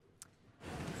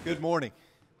Good morning.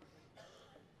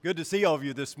 Good to see all of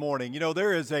you this morning. You know,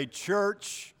 there is a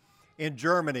church in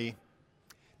Germany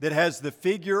that has the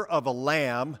figure of a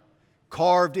lamb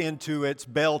carved into its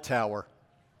bell tower.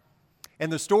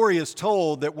 And the story is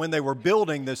told that when they were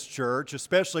building this church,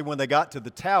 especially when they got to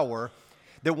the tower,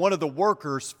 that one of the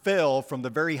workers fell from the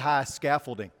very high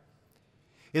scaffolding.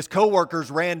 His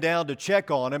co-workers ran down to check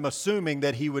on him, assuming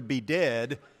that he would be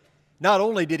dead. Not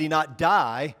only did he not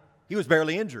die, he was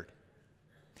barely injured.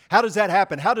 How does that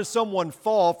happen? How does someone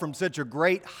fall from such a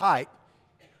great height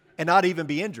and not even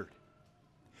be injured?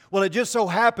 Well, it just so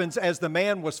happens as the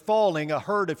man was falling, a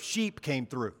herd of sheep came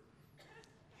through.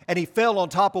 And he fell on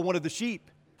top of one of the sheep.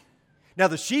 Now,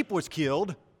 the sheep was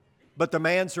killed, but the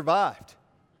man survived.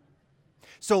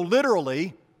 So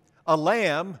literally, a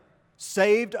lamb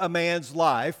saved a man's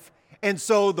life, and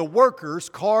so the workers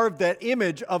carved that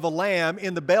image of a lamb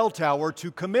in the bell tower to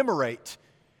commemorate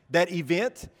that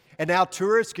event. And now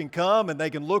tourists can come and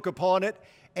they can look upon it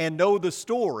and know the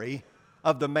story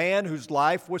of the man whose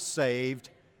life was saved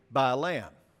by a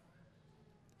lamb.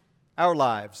 Our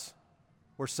lives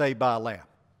were saved by a lamb.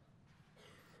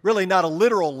 Really not a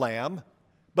literal lamb,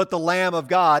 but the Lamb of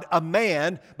God, a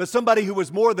man, but somebody who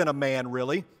was more than a man,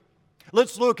 really.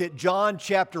 Let's look at John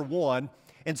chapter 1,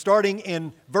 and starting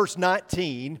in verse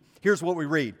 19, here's what we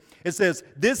read. It says,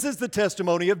 "This is the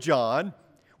testimony of John,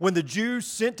 when the Jews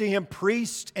sent to him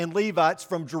priests and Levites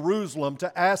from Jerusalem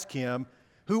to ask him,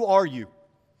 'Who are you?'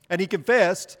 And he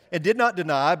confessed and did not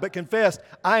deny, but confessed,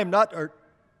 'I am not,'"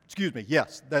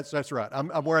 yes, that's right. I'm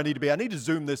where I need to be. I need to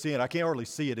zoom this in. I can't hardly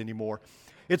see it anymore.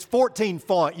 It's 14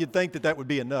 font. You'd think that would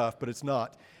be enough, but it's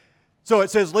not. So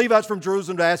it says, "Levites from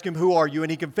Jerusalem to ask him, 'Who are you?'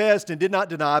 And he confessed and did not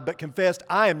deny, but confessed,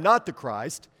 'I am not the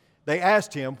Christ.' They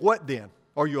asked him, 'What then?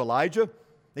 Are you Elijah?'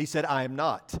 He said, 'I am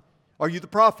not.' 'Are you the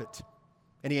prophet?'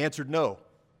 And he answered, 'No.'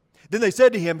 Then they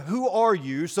said to him, 'Who are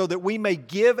you, so that we may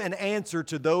give an answer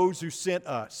to those who sent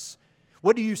us?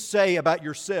 What do you say about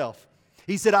yourself?'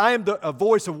 He said, 'I am a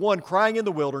voice of one crying in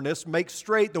the wilderness, make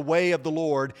straight the way of the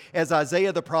Lord, as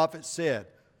Isaiah the prophet said.'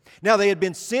 Now they had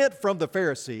been sent from the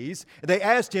Pharisees, and they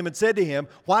asked him and said to him,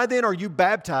 'Why then are you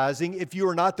baptizing if you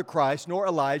are not the Christ, nor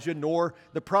Elijah, nor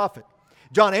the prophet?'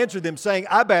 John answered them, saying,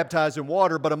 'I baptize in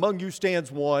water, but among you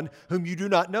stands one whom you do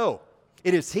not know.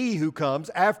 It is he who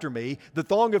comes after me, the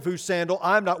thong of whose sandal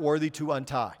I am not worthy to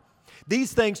untie.'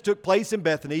 These things took place in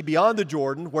Bethany, beyond the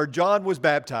Jordan, where John was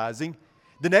baptizing.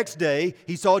 The next day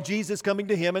he saw Jesus coming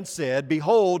to him and said,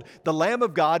 'Behold, the Lamb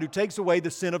of God who takes away the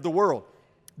sin of the world.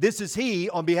 This is he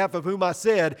on behalf of whom I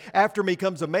said, after me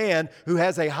comes a man who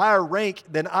has a higher rank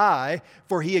than I,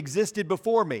 for he existed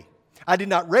before me. I did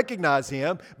not recognize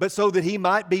him, but so that he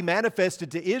might be manifested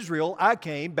to Israel, I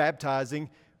came baptizing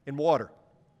in water.'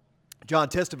 John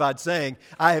testified, saying,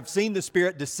 'I have seen the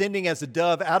Spirit descending as a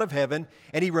dove out of heaven,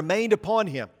 and he remained upon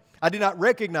him. I did not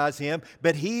recognize him,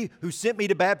 but he who sent me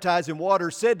to baptize in water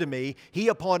said to me, He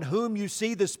upon whom you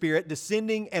see the Spirit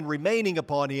descending and remaining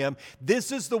upon him,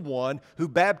 this is the one who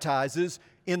baptizes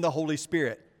in the Holy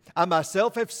Spirit. I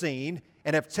myself have seen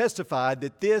and have testified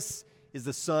that this is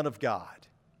the Son of God.'"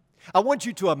 I want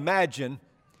you to imagine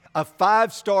a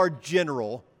 5-star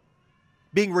general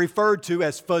being referred to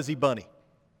as Fuzzy Bunny,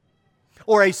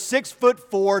 or a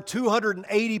 6'4",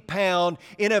 280-pound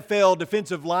NFL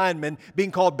defensive lineman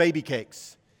being called Baby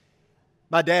Cakes.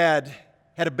 My dad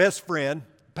had a best friend,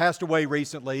 passed away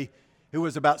recently, who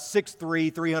was about 6'3",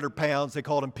 300 pounds. They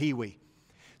called him Pee-wee.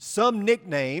 Some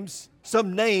names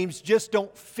just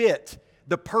don't fit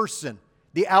the person,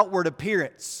 the outward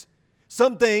appearance.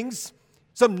 Some names,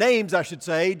 I should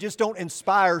say, just don't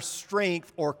inspire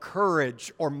strength or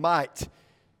courage or might.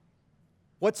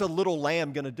 What's a little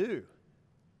lamb going to do?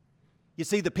 You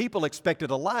see, the people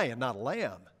expected a lion, not a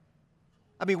lamb.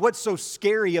 I mean, what's so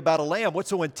scary about a lamb? What's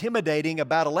so intimidating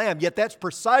about a lamb? Yet that's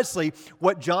precisely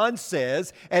what John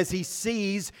says as he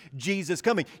sees Jesus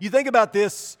coming. You think about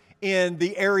this in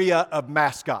the area of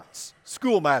mascots,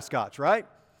 school mascots, right?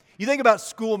 You think about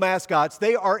school mascots,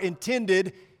 they are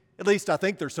intended, at least I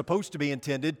think they're supposed to be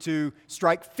intended, to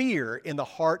strike fear in the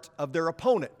heart of their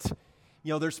opponent.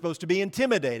 You know, they're supposed to be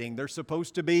intimidating. They're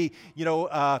supposed to be,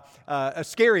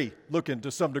 scary looking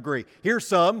to some degree. Here's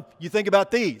some. You think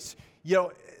about these. You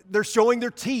know, they're showing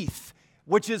their teeth,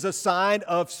 which is a sign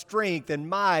of strength and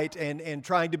might and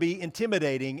trying to be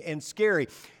intimidating and scary.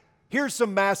 Here's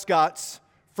some mascots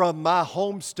from my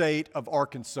home state of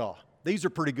Arkansas. These are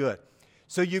pretty good.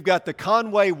 So you've got the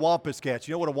Conway Wampus Cats.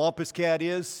 You know what a Wampus Cat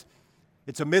is?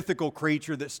 It's a mythical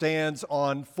creature that stands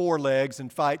on 4 legs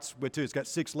and fights with 2. It's got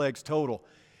 6 legs total.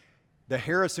 The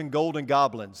Harrison Golden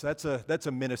Goblins, that's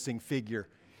a menacing figure.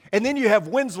 And then you have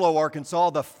Winslow, Arkansas,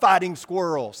 the Fighting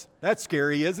Squirrels. That's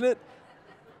scary, isn't it?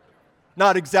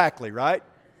 Not exactly, right?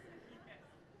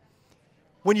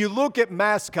 When you look at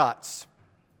mascots,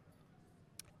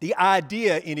 the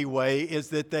idea, anyway, is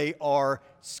that they are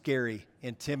scary,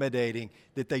 intimidating,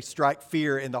 that they strike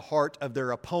fear in the heart of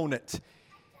their opponent.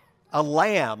 A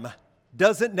lamb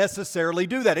doesn't necessarily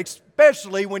do that,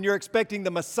 especially when you're expecting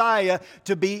the Messiah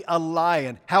to be a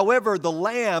lion. However, the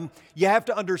lamb, you have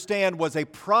to understand, was a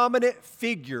prominent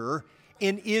figure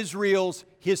in Israel's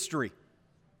history.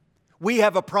 We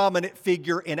have a prominent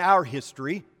figure in our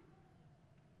history,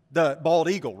 the bald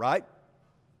eagle, right?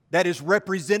 That is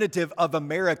representative of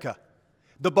America.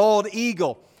 The bald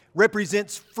eagle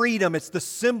represents freedom. It's the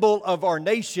symbol of our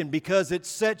nation because it's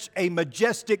such a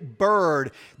majestic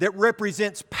bird that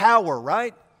represents power,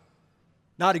 right?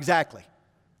 Not exactly.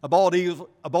 A bald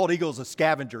eagle is a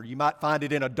scavenger. You might find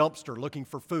it in a dumpster looking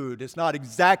for food. It's not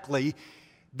exactly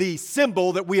the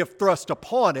symbol that we have thrust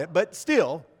upon it, but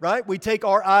still, right? We take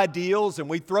our ideals and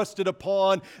we thrust it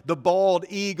upon the bald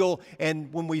eagle,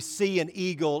 and when we see an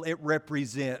eagle, it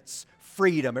represents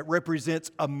freedom. It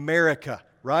represents America,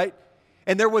 right?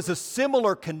 And there was a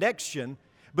similar connection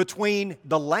between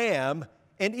the lamb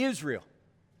and Israel.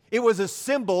 It was a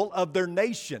symbol of their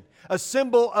nation, a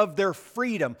symbol of their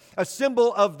freedom, a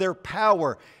symbol of their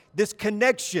power. This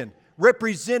connection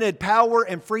represented power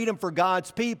and freedom for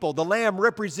God's people. The lamb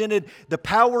represented the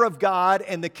power of God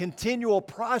and the continual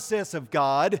process of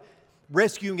God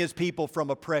rescuing His people from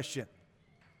oppression.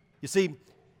 You see,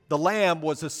 the lamb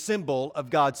was a symbol of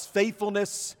God's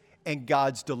faithfulness and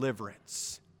God's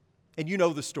deliverance. And you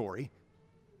know the story.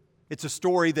 It's a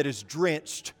story that is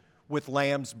drenched with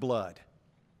lamb's blood.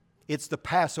 It's the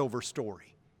Passover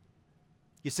story.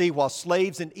 You see, while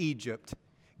slaves in Egypt,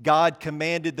 God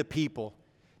commanded the people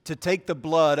to take the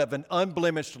blood of an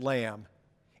unblemished lamb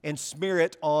and smear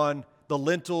it on the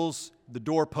lintels, the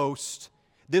doorposts.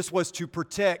 This was to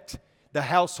protect the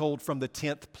household from the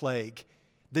 10th plague,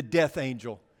 the death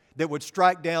angel that would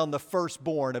strike down the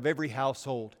firstborn of every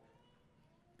household.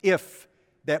 If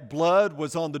that blood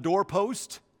was on the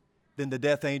doorpost, then the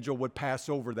death angel would pass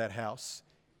over that house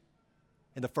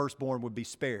and the firstborn would be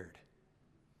spared.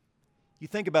 You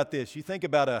think about this. You think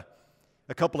about a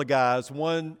couple of guys.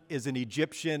 One is an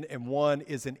Egyptian and one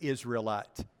is an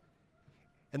Israelite.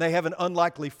 And they have an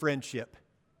unlikely friendship.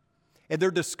 And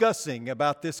they're discussing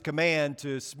about this command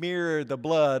to smear the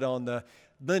blood on the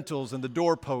lintels and the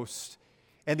doorposts.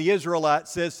 And the Israelite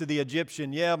says to the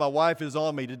Egyptian, yeah, my wife is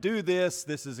on me to do this.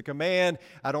 This is a command.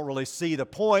 I don't really see the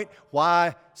point.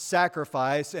 Why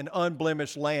sacrifice an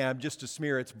unblemished lamb just to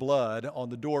smear its blood on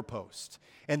the doorpost?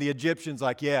 And the Egyptian's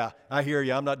like, yeah, I hear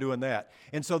you. I'm not doing that.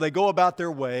 And so they go about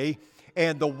their way.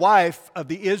 And the wife of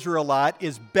the Israelite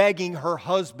is begging her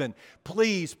husband,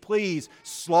 please, please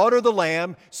slaughter the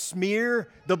lamb, smear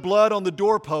the blood on the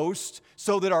doorpost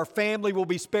so that our family will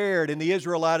be spared. And the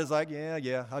Israelite is like,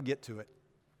 yeah, I'll get to it.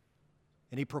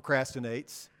 And he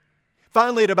procrastinates.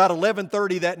 Finally, at about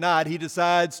 11:30 that night, he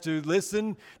decides to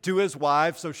listen to his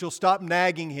wife, so she'll stop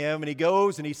nagging him, and he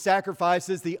goes and he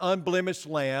sacrifices the unblemished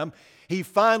lamb. He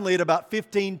finally, at about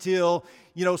 15 till,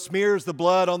 smears the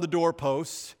blood on the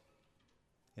doorposts,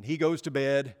 and he goes to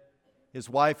bed. His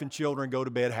wife and children go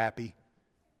to bed happy.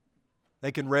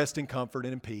 They can rest in comfort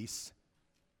and in peace.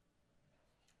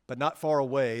 But not far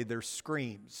away, there's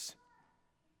screams.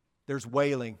 There's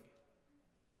wailing.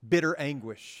 Bitter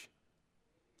anguish.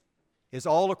 Is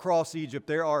all across Egypt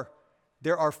there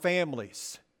are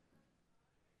families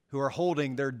who are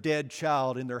holding their dead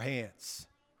child in their hands,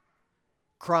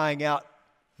 crying out,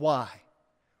 why?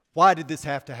 Why did this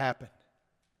have to happen?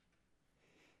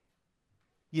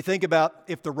 You think about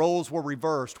if the roles were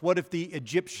reversed. What if the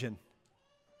Egyptian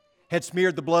had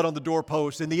smeared the blood on the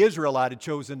doorpost and the Israelite had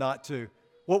chosen not to?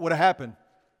 What would have happened?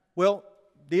 Well,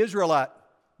 the Israelite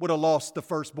would have lost the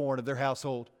firstborn of their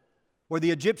household, or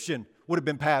the Egyptian would have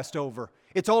been passed over.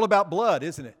 It's all about blood,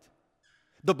 isn't it?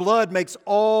 The blood makes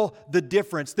all the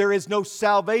difference. There is no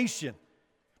salvation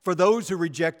for those who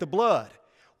reject the blood.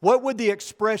 What would the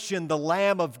expression, the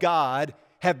Lamb of God,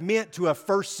 have meant to a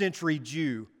first century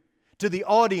Jew, to the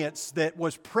audience that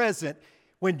was present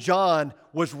when John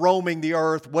was roaming the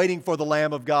earth waiting for the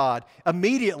Lamb of God?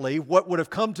 Immediately, what would have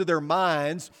come to their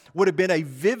minds would have been a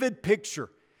vivid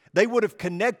picture. They would have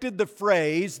connected the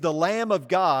phrase, the Lamb of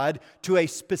God, to a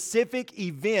specific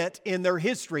event in their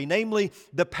history, namely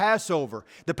the Passover.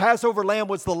 The Passover lamb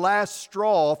was the last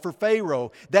straw for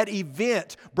Pharaoh. That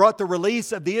event brought the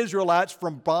release of the Israelites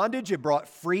from bondage. It brought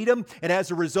freedom. And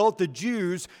as a result, the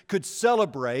Jews could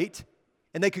celebrate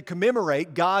and they could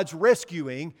commemorate God's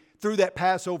rescuing through that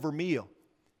Passover meal.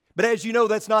 But as you know,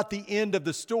 that's not the end of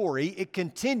the story. It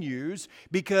continues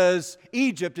because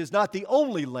Egypt is not the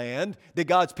only land that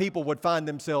God's people would find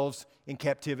themselves in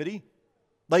captivity.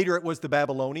 Later it was the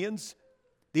Babylonians.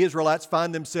 The Israelites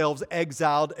find themselves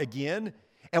exiled again.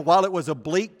 And while it was a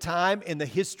bleak time in the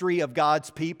history of God's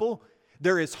people,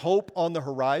 there is hope on the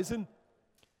horizon.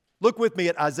 Look with me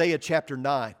at Isaiah chapter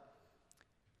 9.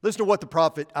 Listen to what the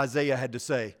prophet Isaiah had to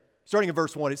say. Starting in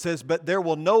verse 1, it says, "But there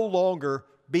will no longer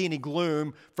be any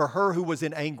gloom for her who was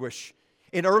in anguish.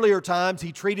 In earlier times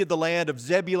he treated the land of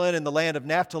Zebulun and the land of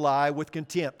Naphtali with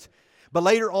contempt. But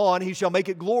later on he shall make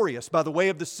it glorious by the way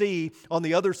of the sea on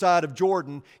the other side of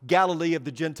Jordan, Galilee of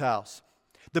the Gentiles.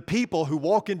 The people who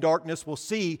walk in darkness will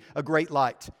see a great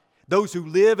light. Those who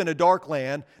live in a dark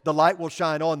land, the light will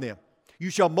shine on them. You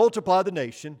shall multiply the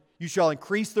nation. You shall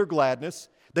increase their gladness.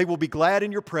 They will be glad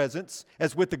in your presence,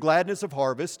 as with the gladness of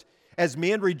harvest, as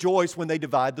men rejoice when they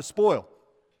divide the spoil.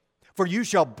 For you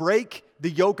shall break the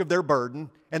yoke of their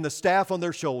burden and the staff on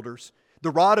their shoulders,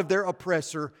 the rod of their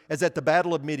oppressor as at the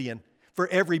battle of Midian. For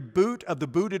every boot of the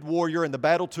booted warrior in the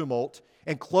battle tumult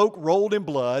and cloak rolled in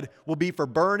blood will be for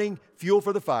burning, fuel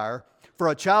for the fire. For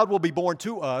a child will be born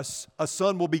to us, a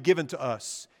son will be given to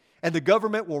us, and the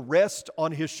government will rest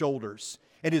on his shoulders.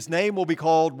 And his name will be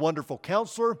called Wonderful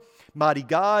Counselor, Mighty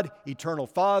God, Eternal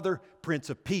Father, Prince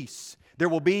of Peace. There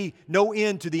will be no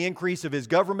end to the increase of his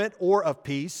government or of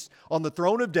peace on the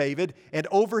throne of David and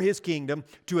over his kingdom,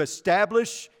 to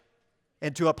establish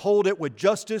and to uphold it with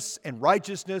justice and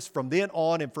righteousness from then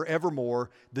on and forevermore.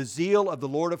 The zeal of the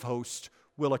Lord of hosts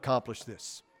will accomplish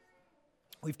this."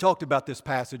 We've talked about this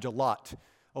passage a lot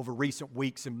over recent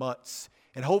weeks and months,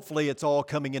 and hopefully it's all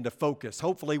coming into focus.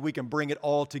 Hopefully we can bring it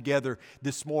all together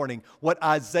this morning. What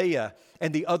Isaiah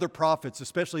and the other prophets,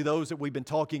 especially those that we've been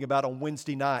talking about on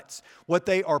Wednesday nights, what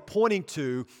they are pointing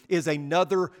to is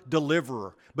another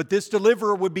deliverer. But this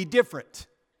deliverer would be different,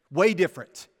 way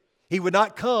different. He would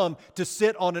not come to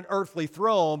sit on an earthly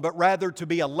throne, but rather to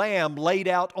be a lamb laid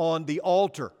out on the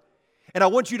altar. And I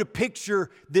want you to picture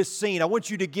this scene. I want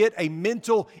you to get a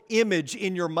mental image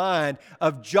in your mind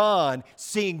of John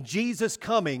seeing Jesus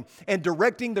coming and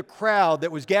directing the crowd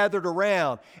that was gathered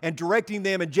around and directing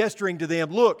them and gesturing to them,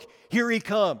 "Look, here he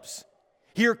comes.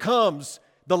 Here comes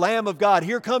the Lamb of God.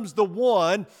 Here comes the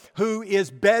one who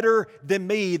is better than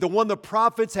me," the one the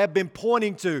prophets have been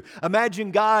pointing to.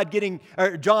 Imagine John,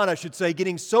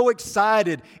 getting so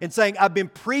excited and saying, "I've been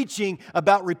preaching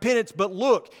about repentance, but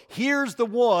look, here's the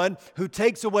one who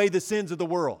takes away the sins of the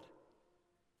world."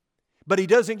 But he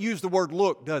doesn't use the word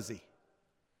look, does he?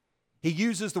 He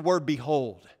uses the word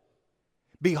behold.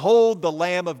 Behold the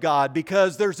Lamb of God,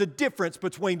 because there's a difference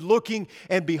between looking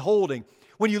and beholding.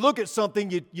 When you look at something,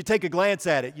 you take a glance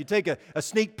at it. You take a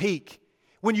sneak peek.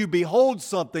 When you behold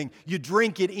something, you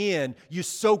drink it in. You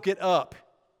soak it up.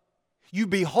 You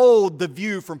behold the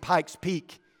view from Pikes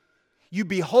Peak. You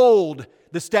behold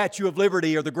the Statue of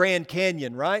Liberty or the Grand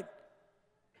Canyon, right?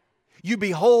 You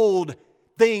behold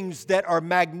things that are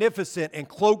magnificent and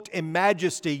cloaked in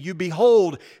majesty. You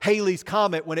behold Halley's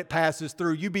Comet when it passes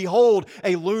through. You behold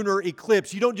a lunar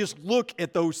eclipse. You don't just look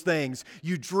at those things.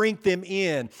 You drink them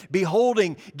in.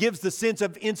 Beholding gives the sense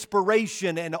of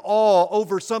inspiration and awe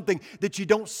over something that you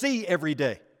don't see every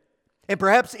day. And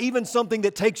perhaps even something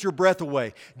that takes your breath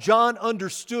away. John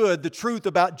understood the truth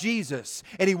about Jesus,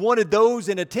 and he wanted those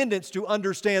in attendance to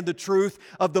understand the truth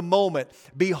of the moment.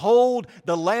 Behold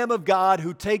the Lamb of God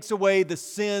who takes away the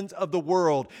sins of the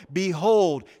world.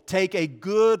 Behold, take a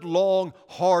good, long,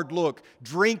 hard look.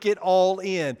 Drink it all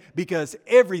in, because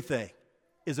everything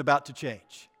is about to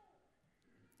change.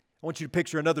 I want you to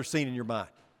picture another scene in your mind.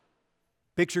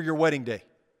 Picture your wedding day.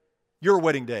 Your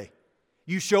wedding day.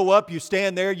 You show up, you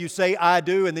stand there, you say, "I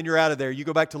do," and then you're out of there. You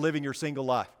go back to living your single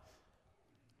life.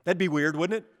 That'd be weird,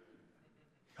 wouldn't it?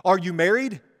 Are you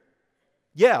married?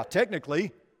 Yeah,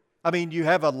 technically. I mean, you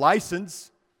have a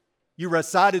license. You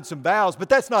recited some vows, but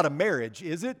that's not a marriage,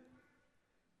 is it?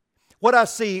 What I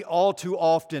see all too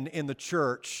often in the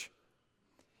church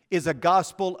is a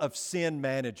gospel of sin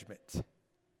management.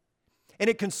 And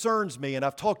it concerns me, and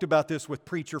I've talked about this with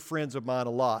preacher friends of mine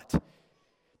a lot.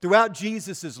 Throughout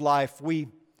Jesus' life, we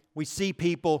see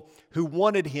people who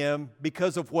wanted Him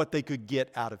because of what they could get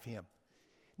out of Him.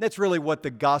 And that's really what the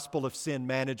gospel of sin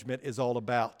management is all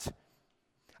about.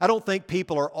 I don't think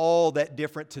people are all that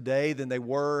different today than they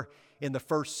were in the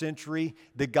first century.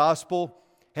 The gospel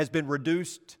has been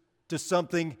reduced to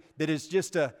something that is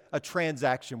just a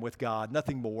transaction with God,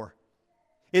 nothing more.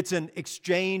 It's an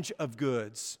exchange of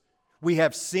goods. We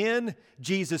have sin,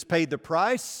 Jesus paid the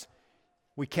price,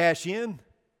 we cash in,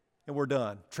 and we're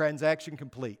done. Transaction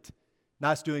complete.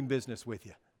 Nice doing business with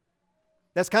you.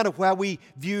 That's kind of how we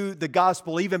view the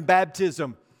gospel, even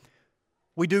baptism.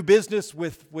 We do business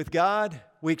with God,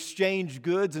 we exchange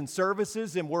goods and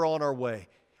services, and we're on our way.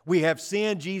 We have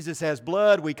sin, Jesus has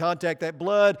blood, we contact that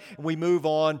blood, and we move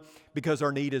on because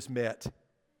our need is met.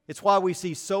 It's why we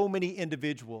see so many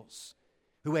individuals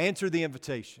who answer the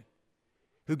invitation,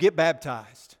 who get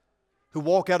baptized, who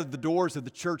walk out of the doors of the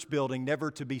church building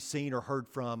never to be seen or heard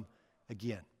from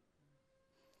again.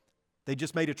 They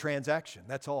just made a transaction,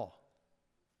 that's all.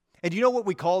 And you know what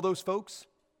we call those folks?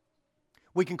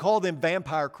 We can call them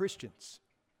vampire Christians.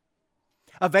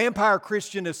 A vampire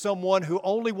Christian is someone who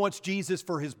only wants Jesus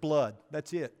for His blood.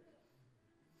 That's it.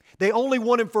 They only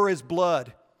want Him for His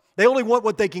blood. They only want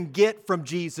what they can get from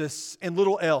Jesus and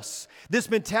little else. This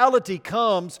mentality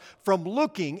comes from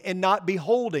looking and not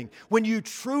beholding. When you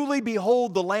truly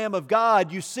behold the Lamb of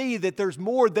God, you see that there's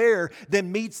more there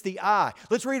than meets the eye.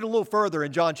 Let's read a little further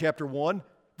in John chapter 1,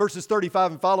 verses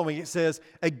 35 and following. It says,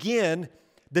 "Again,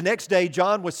 the next day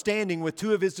John was standing with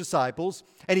two of his disciples,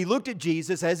 and he looked at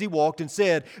Jesus as he walked and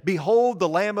said, 'Behold the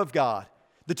Lamb of God.'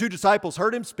 The two disciples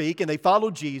heard him speak, and they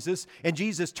followed Jesus. And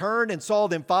Jesus turned and saw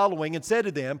them following and said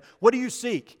to them, 'What do you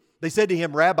seek?' They said to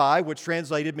him, 'Rabbi,' which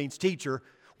translated means teacher,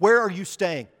 'where are you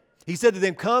staying?' He said to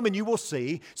them, 'Come and you will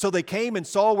see.' So they came and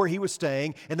saw where he was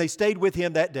staying, and they stayed with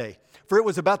him that day. For it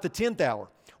was about the 10th hour.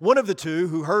 One of the two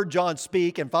who heard John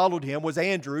speak and followed him was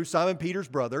Andrew, Simon Peter's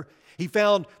brother. He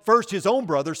found first his own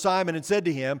brother Simon and said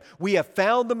to him, 'We have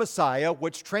found the Messiah,'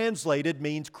 which translated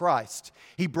means Christ.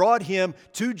 He brought him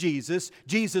to Jesus.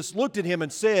 Jesus looked at him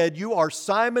and said, 'You are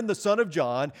Simon the son of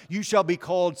John. You shall be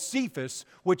called Cephas,'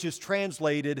 which is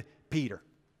translated Peter."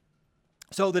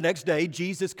 So the next day,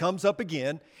 Jesus comes up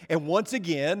again, and once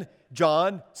again,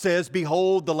 John says,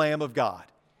 "Behold the Lamb of God."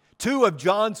 Two of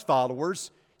John's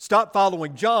followers stop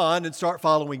following John and start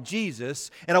following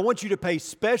Jesus. And I want you to pay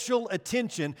special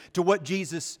attention to what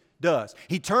Jesus does.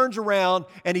 He turns around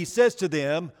and he says to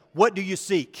them, "What do you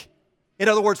seek?" In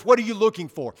other words, what are you looking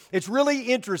for? It's really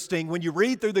interesting when you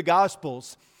read through the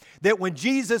Gospels that when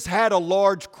Jesus had a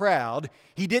large crowd,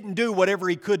 He didn't do whatever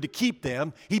He could to keep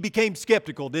them. He became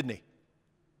skeptical, didn't He?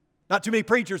 Not too many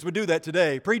preachers would do that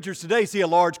today. Preachers today see a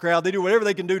large crowd. They do whatever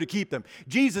they can do to keep them.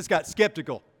 Jesus got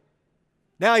skeptical.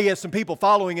 Now He has some people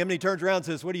following Him, and He turns around and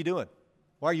says, "What are you doing?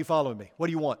 Why are you following me? What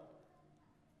do you want?"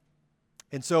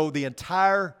 And so the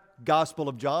entire Gospel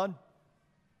of John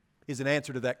is an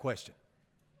answer to that question.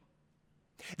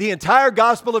 The entire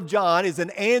Gospel of John is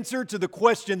an answer to the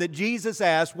question that Jesus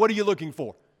asked, "What are you looking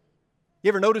for?" You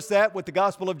ever notice that with the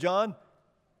Gospel of John?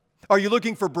 Are you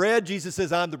looking for bread? Jesus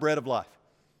says, "I'm the bread of life."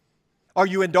 Are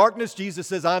you in darkness? Jesus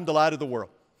says, "I'm the light of the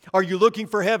world." Are you looking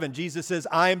for heaven? Jesus says,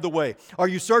 "I am the way." Are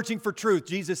you searching for truth?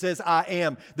 Jesus says, "I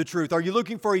am the truth." Are you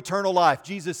looking for eternal life?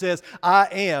 Jesus says, "I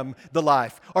am the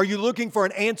life." Are you looking for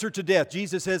an answer to death?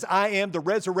 Jesus says, "I am the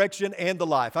resurrection and the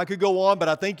life." I could go on, but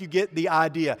I think you get the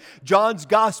idea. John's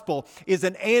gospel is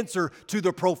an answer to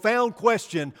the profound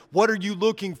question, what are you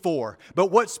looking for?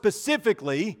 But what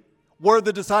specifically were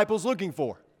the disciples looking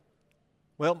for?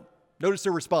 Well, notice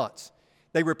their response.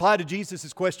 They reply to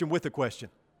Jesus' question with a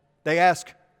question. They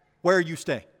ask, "Where are you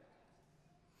staying?"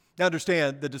 Now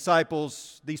understand, the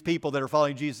disciples, these people that are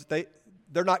following Jesus,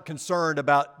 they're not concerned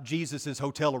about Jesus'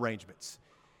 hotel arrangements.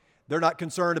 They're not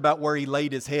concerned about where He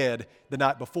laid His head the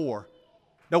night before.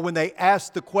 No, when they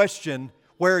ask the question,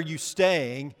 "Where are you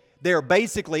staying?" they're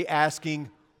basically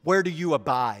asking, "Where do you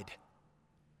abide?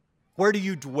 Where do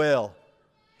you dwell?"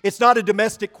 It's not a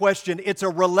domestic question, it's a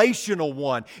relational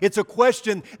one. It's a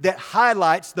question that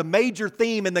highlights the major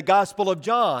theme in the Gospel of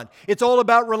John. It's all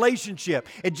about relationship.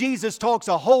 And Jesus talks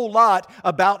a whole lot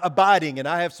about abiding, and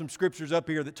I have some scriptures up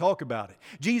here that talk about it.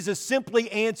 Jesus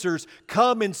simply answers,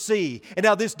 "Come and see." And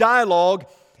now this dialogue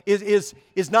is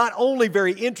not only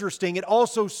very interesting, it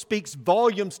also speaks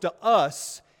volumes to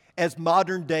us as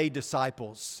modern day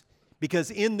disciples. Because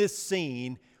in this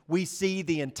scene, we see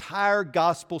the entire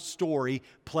gospel story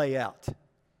play out.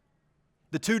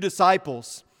 The two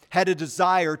disciples had a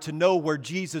desire to know where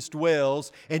Jesus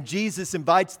dwells, and Jesus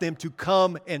invites them to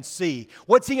come and see.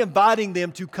 What's He inviting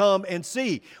them to come and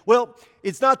see? Well,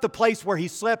 it's not the place where He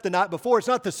slept the night before. It's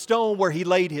not the stone where He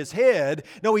laid His head.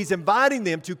 No, He's inviting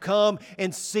them to come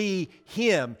and see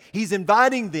Him. He's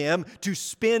inviting them to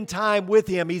spend time with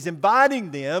Him. He's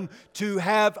inviting them to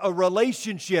have a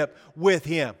relationship with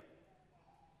Him.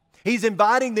 He's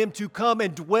inviting them to come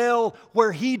and dwell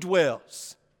where He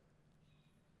dwells.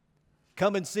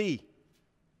 Come and see.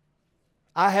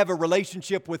 I have a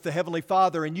relationship with the Heavenly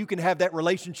Father, and you can have that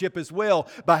relationship as well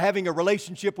by having a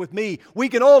relationship with me. We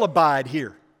can all abide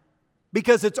here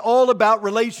because it's all about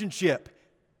relationship.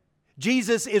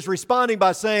 Jesus is responding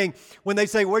by saying, when they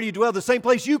say, where do you dwell? The same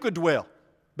place you could dwell,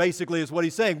 basically is what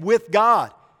he's saying, with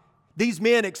God. These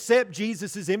men accept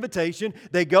Jesus' invitation.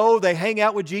 They go, they hang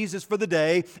out with Jesus for the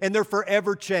day, and they're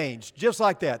forever changed. Just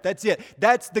like that. That's it.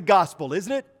 That's the gospel,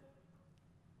 isn't it?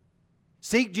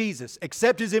 Seek Jesus,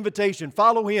 accept His invitation,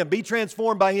 follow Him, be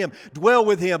transformed by Him, dwell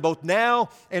with Him both now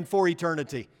and for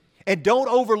eternity. And don't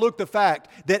overlook the fact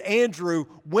that Andrew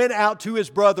went out to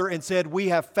his brother and said, we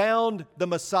have found the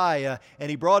Messiah, and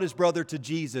he brought his brother to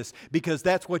Jesus, because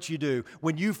that's what you do.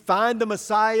 When you find the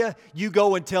Messiah, you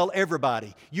go and tell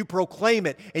everybody. You proclaim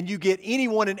it, and you get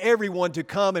anyone and everyone to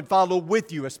come and follow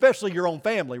with you, especially your own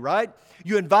family, right?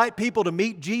 You invite people to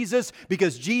meet Jesus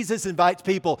because Jesus invites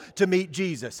people to meet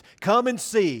Jesus. Come and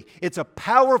see. It's a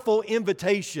powerful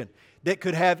invitation that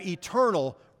could have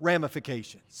eternal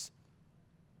ramifications.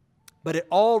 But it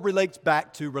all relates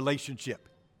back to relationship.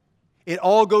 It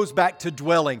all goes back to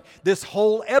dwelling. This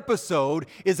whole episode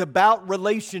is about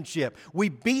relationship.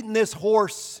 We've beaten this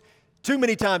horse too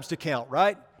many times to count,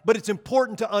 right? But it's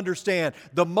important to understand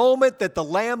the moment that the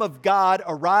Lamb of God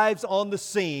arrives on the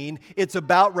scene, it's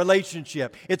about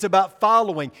relationship. It's about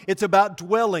following. It's about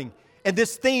dwelling. And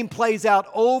this theme plays out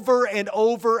over and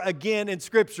over again in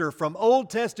Scripture, from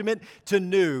Old Testament to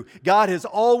New. God has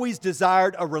always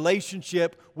desired a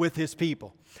relationship with His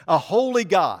people. A holy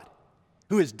God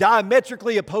who is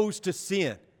diametrically opposed to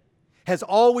sin has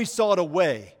always sought a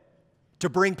way to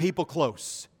bring people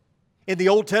close. In the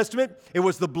Old Testament, it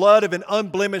was the blood of an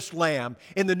unblemished lamb.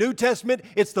 In the New Testament,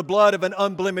 it's the blood of an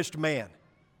unblemished man.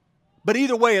 But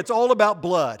either way, it's all about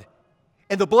blood.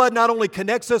 And the blood not only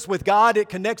connects us with God, it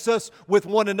connects us with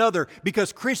one another,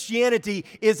 because Christianity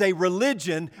is a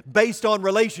religion based on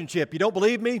relationship. You don't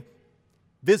believe me?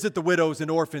 Visit the widows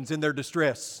and orphans in their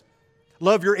distress.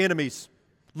 Love your enemies.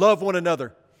 Love one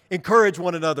another. Encourage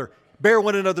one another. Bear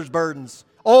one another's burdens.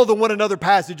 All the one another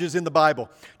passages in the Bible.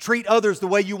 Treat others the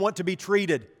way you want to be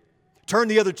treated. Turn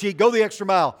the other cheek. Go the extra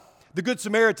mile. The Good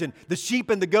Samaritan. The sheep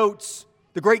and the goats.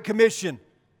 The Great Commission.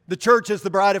 The church as the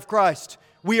bride of Christ.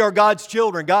 We are God's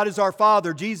children. God is our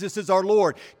Father. Jesus is our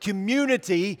Lord.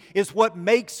 Community is what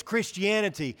makes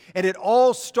Christianity. And it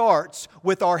all starts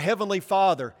with our Heavenly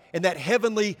Father and that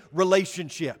heavenly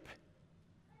relationship.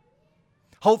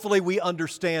 Hopefully we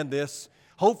understand this.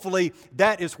 Hopefully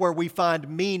that is where we find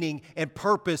meaning and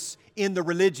purpose in the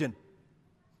religion.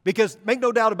 Because make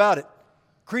no doubt about it,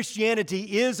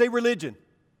 Christianity is a religion.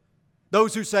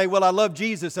 Those who say, well, I love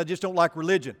Jesus, I just don't like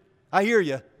religion. I hear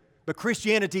you. But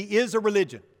Christianity is a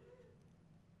religion.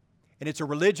 And it's a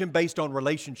religion based on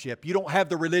relationship. You don't have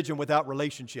the religion without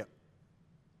relationship.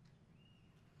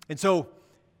 And so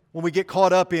when we get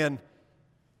caught up in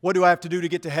what do I have to do to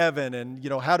get to heaven, and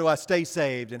how do I stay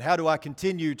saved, and how do I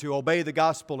continue to obey the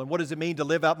gospel, and what does it mean to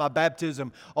live out my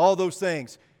baptism, all those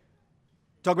things.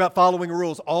 Talk about following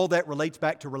rules. All that relates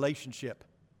back to relationship.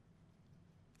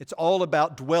 It's all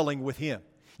about dwelling with Him.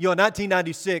 In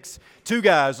 1996, two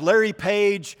guys, Larry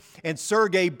Page and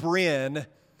Sergey Brin,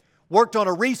 worked on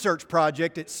a research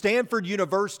project at Stanford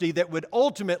University that would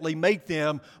ultimately make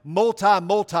them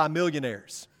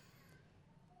multi-millionaires.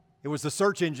 It was the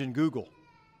search engine Google.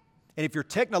 And if you're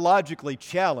technologically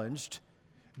challenged,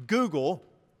 Google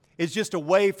is just a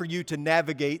way for you to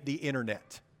navigate the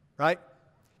internet, right?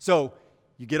 So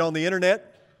you get on the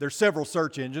internet, there's several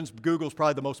search engines. Google's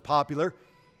probably the most popular.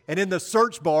 And in the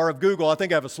search bar of Google, I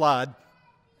think I have a slide.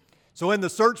 So in the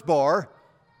search bar,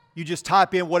 you just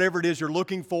type in whatever it is you're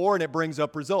looking for, and it brings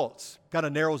up results. Kind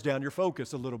of narrows down your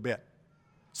focus a little bit.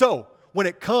 So when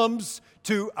it comes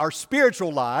to our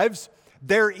spiritual lives,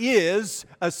 there is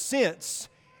a sense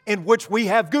in which we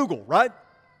have Google, right?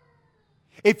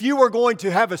 If you were going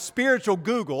to have a spiritual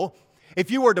Google, if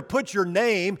you were to put your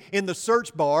name in the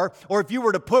search bar, or if you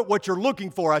were to put what you're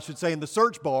looking for, I should say, in the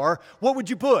search bar, what would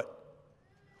you put?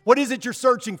 What is it you're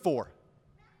searching for?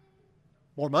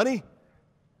 More money?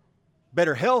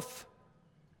 Better health?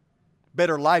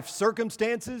 Better life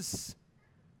circumstances?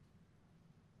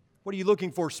 What are you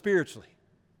looking for spiritually?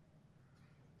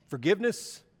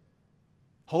 Forgiveness?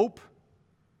 Hope?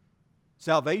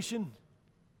 Salvation?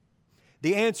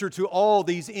 The answer to all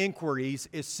these inquiries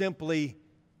is simply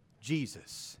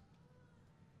Jesus.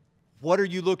 What are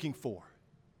you looking for?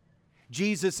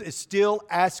 Jesus is still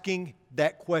asking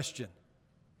that question.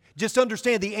 Just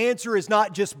understand, the answer is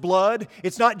not just blood.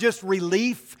 It's not just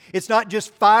relief. It's not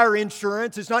just fire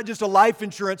insurance. It's not just a life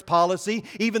insurance policy,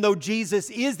 even though Jesus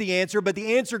is the answer. But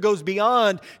the answer goes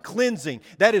beyond cleansing.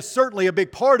 That is certainly a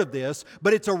big part of this,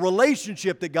 but it's a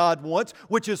relationship that God wants,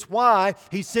 which is why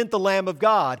He sent the Lamb of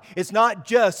God. It's not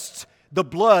just the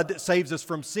blood that saves us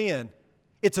from sin.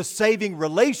 It's a saving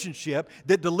relationship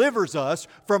that delivers us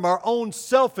from our own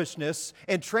selfishness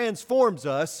and transforms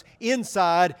us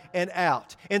inside and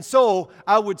out. And so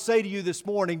I would say to you this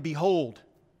morning, behold,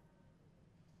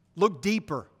 look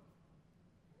deeper.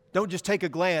 Don't just take a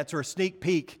glance or a sneak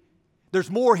peek. There's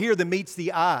more here than meets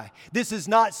the eye. This is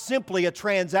not simply a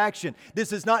transaction.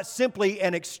 This is not simply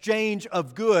an exchange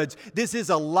of goods. This is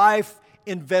a life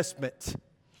investment.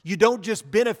 You don't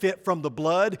just benefit from the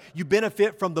blood, you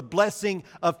benefit from the blessing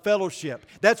of fellowship.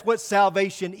 That's what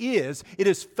salvation is. It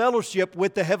is fellowship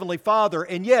with the Heavenly Father.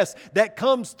 And yes, that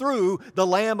comes through the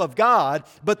Lamb of God,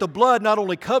 but the blood not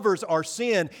only covers our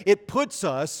sin, it puts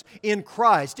us in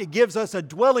Christ. It gives us a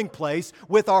dwelling place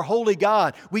with our holy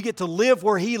God. We get to live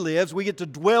where He lives, we get to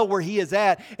dwell where He is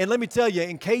at. And let me tell you,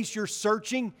 in case you're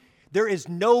searching, there is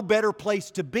no better place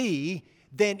to be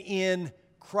than in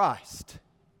Christ.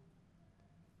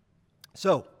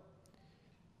 So,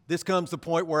 this comes to the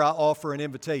point where I offer an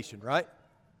invitation, right?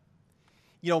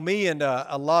 You know, me and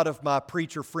a lot of my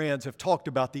preacher friends have talked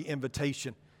about the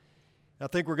invitation. I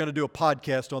think we're going to do a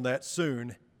podcast on that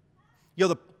soon. You know,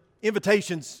 the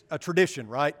invitation's a tradition,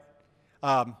 right?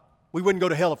 We wouldn't go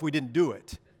to hell if we didn't do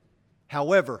it.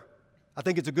 However, I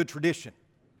think it's a good tradition.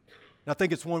 And I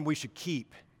think it's one we should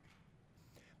keep.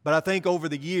 But I think over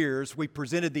the years, we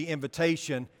presented the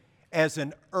invitation as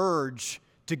an urge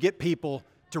to get people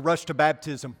to rush to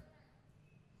baptism.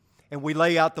 And we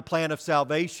lay out the plan of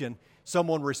salvation.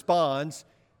 Someone responds,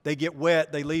 they get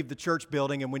wet, they leave the church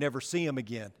building, and we never see them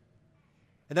again.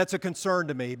 And that's a concern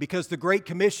to me because the Great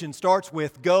Commission starts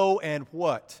with go and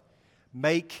what?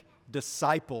 Make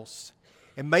disciples.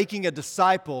 And making a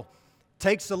disciple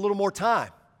takes a little more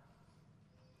time.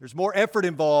 There's more effort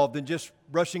involved than just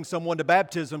rushing someone to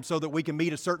baptism so that we can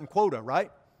meet a certain quota,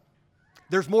 right?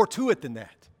 There's more to it than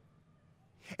that.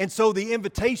 And so the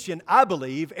invitation, I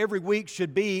believe, every week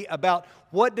should be about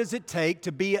what does it take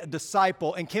to be a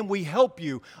disciple, and can we help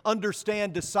you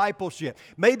understand discipleship?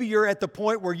 Maybe you're at the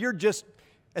point where you're just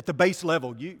at the base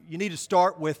level. You need to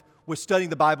start with studying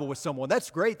the Bible with someone. That's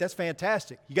great. That's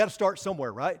fantastic. You got to start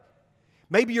somewhere, right?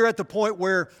 Maybe you're at the point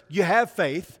where you have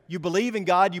faith, you believe in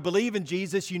God, you believe in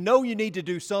Jesus, you know you need to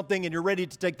do something, and you're ready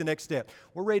to take the next step.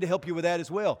 We're ready to help you with that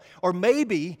as well. Or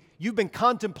maybe you've been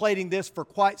contemplating this for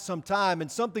quite some time,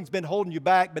 and something's been holding you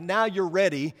back, but now you're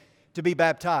ready to be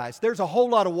baptized. There's a whole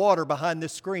lot of water behind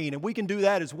this screen, and we can do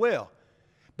that as well.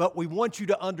 But we want you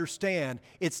to understand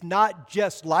it's not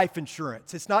just life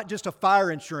insurance. It's not just a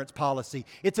fire insurance policy.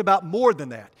 It's about more than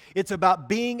that. It's about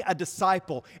being a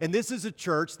disciple. And this is a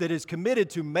church that is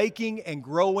committed to making and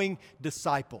growing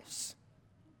disciples.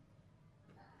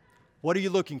 What are you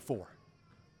looking for?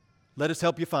 Let us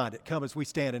help you find it. Come as we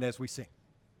stand and as we sing.